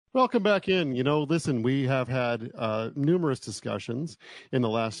Welcome back in. Listen, we have had numerous discussions in the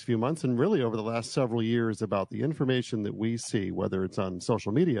last few months and really over the last several years about the information that we see, whether it's on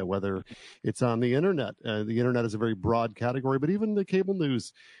social media, whether it's on the internet. The internet is a very broad category, but even the cable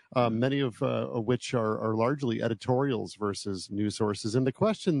news, many of which are largely editorials versus news sources. And the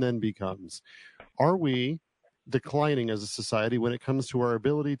question then becomes, are we declining as a society when it comes to our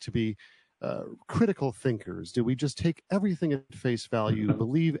ability to be critical thinkers? Do we just take everything at face value,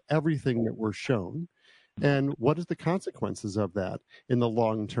 believe everything that we're shown? And what is the consequences of that in the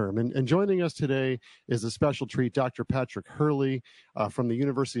long term? And joining us today is a special treat, Dr. Patrick Hurley from the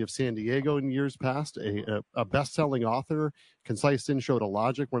University of San Diego in years past, a best-selling author, Concise Intro to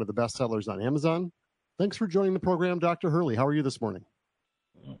Logic, one of the bestsellers on Amazon. Thanks for joining the program, Dr. Hurley. How are you this morning?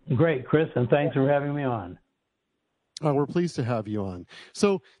 Great, Chris, and thanks for having me on. We're pleased to have you on.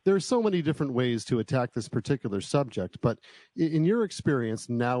 So there are so many different ways to attack this particular subject, but in your experience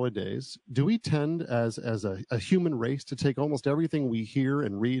nowadays, do we tend as a human race to take almost everything we hear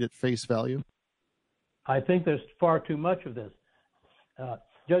and read at face value? I think there's far too much of this.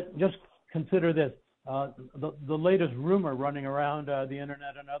 Just consider this. The latest rumor running around the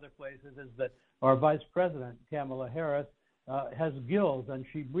internet and other places is that our Vice President, Kamala Harris, has gills, and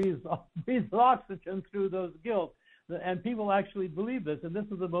she breathes oxygen through those gills. And people actually believe this, and this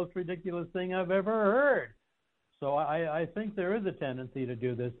is the most ridiculous thing I've ever heard. So I think there is a tendency to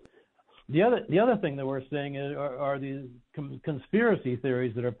do this. The other thing that we're seeing are these conspiracy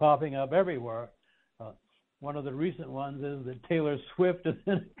theories that are popping up everywhere. One of the recent ones is that Taylor Swift is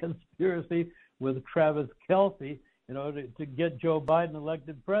in a conspiracy with Travis Kelce, to get Joe Biden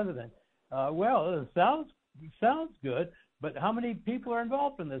elected president. Well, it sounds good, but how many people are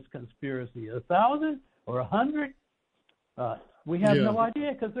involved in this conspiracy? 1,000 or 100? We have no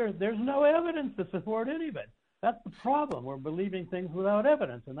idea because there's no evidence to support any of it. That's the problem. We're believing things without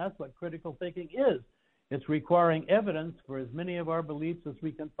evidence, and that's what critical thinking is. It's requiring evidence for as many of our beliefs as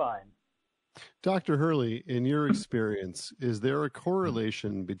we can find. Dr. Hurley, in your experience, is there a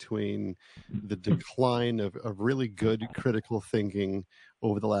correlation between the decline of really good critical thinking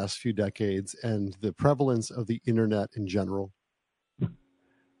over the last few decades and the prevalence of the internet in general?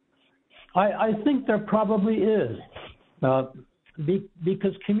 I think there probably is.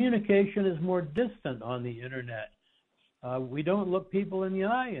 Because communication is more distant on the internet. We don't look people in the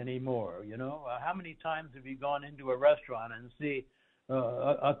eye anymore. How many times have you gone into a restaurant and see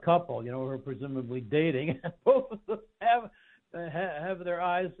a couple, who are presumably dating, and both of them have their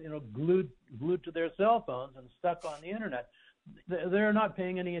eyes, glued to their cell phones and stuck on the internet? They're not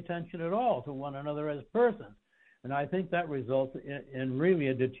paying any attention at all to one another as persons. And I think that results in really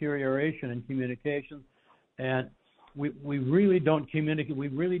a deterioration in communication. And we really don't communicate. We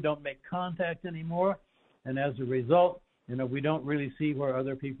really don't make contact anymore. And as a result, we don't really see where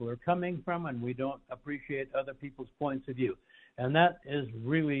other people are coming from, and we don't appreciate other people's points of view. And that is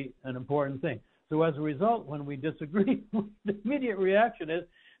really an important thing. So as a result, when we disagree, the immediate reaction is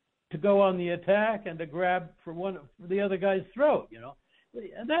to go on the attack and to grab for the other guy's throat,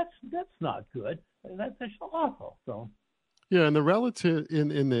 And that's not good. That's just awful. So. Yeah, and the relative in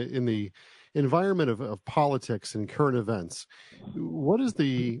the environment of politics and current events, what is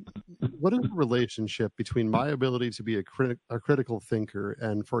the relationship between my ability to be a critical thinker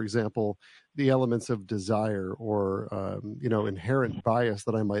and, for example, the elements of desire or inherent bias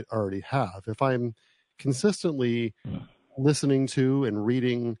that I might already have? If I'm consistently listening to and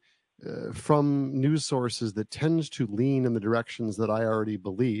reading from news sources that tends to lean in the directions that I already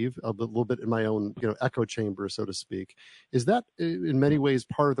believe, a little bit in my own echo chamber, so to speak, is that in many ways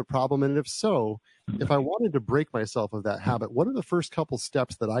part of the problem? And if so, if I wanted to break myself of that habit, what are the first couple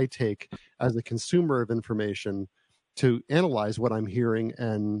steps that I take as a consumer of information to analyze what I'm hearing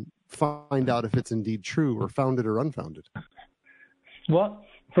and find out if it's indeed true or founded or unfounded? Well,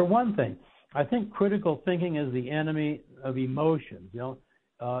 for one thing, I think critical thinking is the enemy of emotions.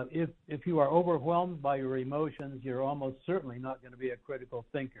 If you are overwhelmed by your emotions, you're almost certainly not going to be a critical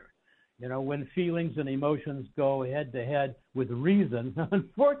thinker. When feelings and emotions go head to head with reason,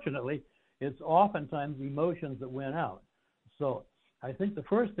 unfortunately, it's oftentimes emotions that win out. So I think the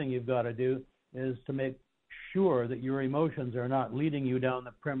first thing you've got to do is to make sure that your emotions are not leading you down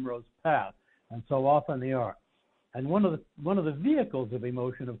the primrose path, and so often they are. And one of the vehicles of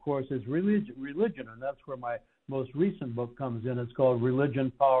emotion, of course, is religion, and that's where my most recent book comes in. It's called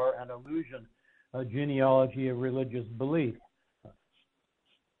Religion, Power, and Illusion, A Genealogy of Religious Belief.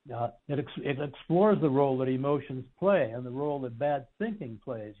 It explores the role that emotions play and the role that bad thinking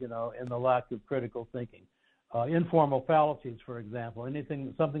plays, in the lack of critical thinking. Informal fallacies, for example,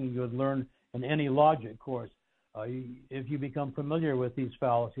 something you would learn in any logic course. If you become familiar with these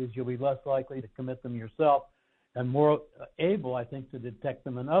fallacies, you'll be less likely to commit them yourself and more able, I think, to detect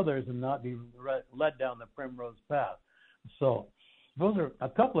them in others and not be led down the primrose path. So those are a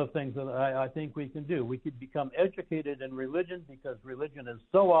couple of things that I think we can do. We could become educated in religion because religion is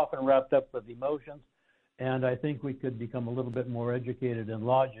so often wrapped up with emotions. And I think we could become a little bit more educated in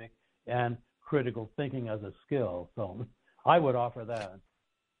logic and critical thinking as a skill. So I would offer that.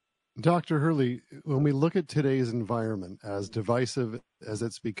 Dr. Hurley, when we look at today's environment, as divisive as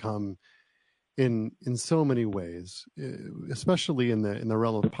it's become in so many ways, especially in the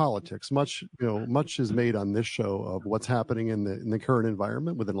realm of politics, much is made on this show of what's happening in the current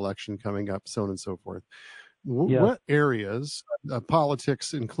environment with an election coming up, so on and so forth. Yes. What areas,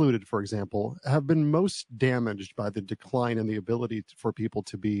 politics included, for example, have been most damaged by the decline in the ability for people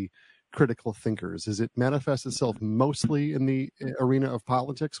to be critical thinkers? Does it manifest itself mostly in the arena of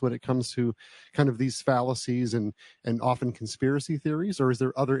politics when it comes to kind of these fallacies and often conspiracy theories, or is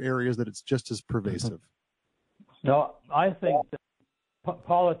there other areas that it's just as pervasive? No, I think that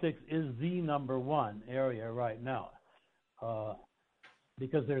politics is the number one area right now,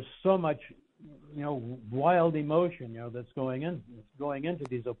 because there's so much, wild emotion, that's going into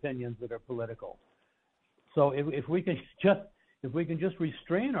these opinions that are political. So if we can just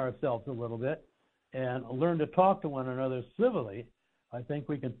restrain ourselves a little bit and learn to talk to one another civilly, I think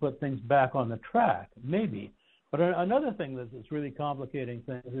we can put things back on the track, maybe. But another thing that's really complicating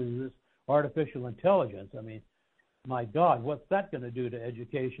things is this artificial intelligence. I mean, my God, what's that going to do to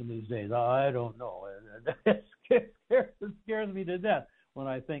education these days? I don't know. It scares me to death when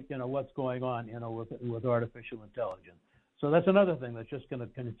I think, what's going on, with artificial intelligence. So that's another thing that's just going to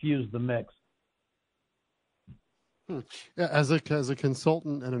confuse the mix. As a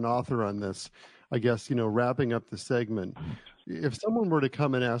consultant and an author on this, I guess, wrapping up the segment, if someone were to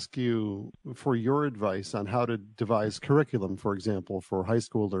come and ask you for your advice on how to devise curriculum, for example, for high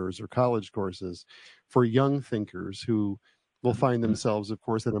schoolers or college courses, for young thinkers who will find themselves, of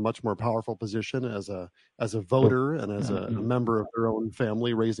course, in a much more powerful position as a voter and as a member of their own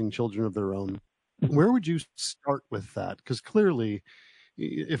family, raising children of their own, where would you start with that? Because clearly,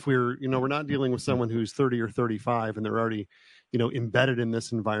 if we're not dealing with someone who's 30 or 35 and they're already, embedded in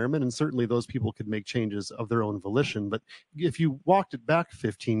this environment, and certainly those people could make changes of their own volition. But if you walked it back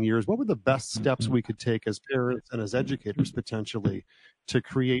 15 years, what were the best steps we could take as parents and as educators potentially to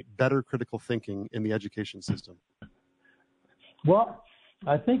create better critical thinking in the education system? Well,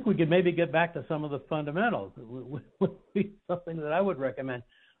 I think we could maybe get back to some of the fundamentals. It would be something that I would recommend.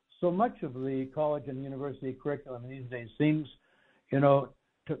 So much of the college and university curriculum these days seems to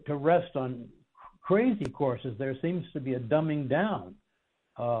rest on crazy courses. There seems to be a dumbing down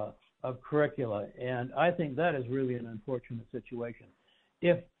of curricula, and I think that is really an unfortunate situation.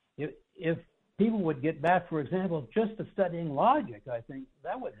 If people would get back, for example, just to studying logic, I think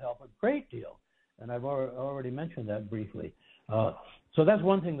that would help a great deal, and I've already mentioned that briefly. So that's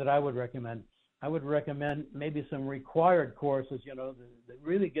one thing that I would recommend. I would recommend maybe some required courses, that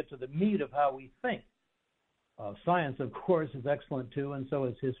really get to the meat of how we think. Science, of course, is excellent too, and so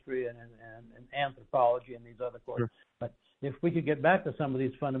is history and anthropology and these other courses. Sure. But if we could get back to some of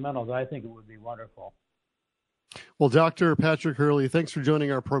these fundamentals, I think it would be wonderful. Well, Dr. Patrick Hurley, thanks for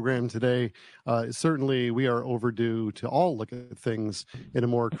joining our program today. Certainly, we are overdue to all look at things in a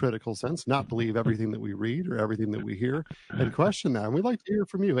more critical sense, not believe everything that we read or everything that we hear, and question that. And we'd like to hear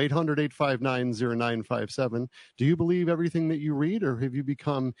from you, 800-859-0957. Do you believe everything that you read, or have you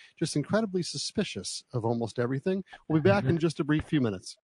become just incredibly suspicious of almost everything? We'll be back in just a brief few minutes.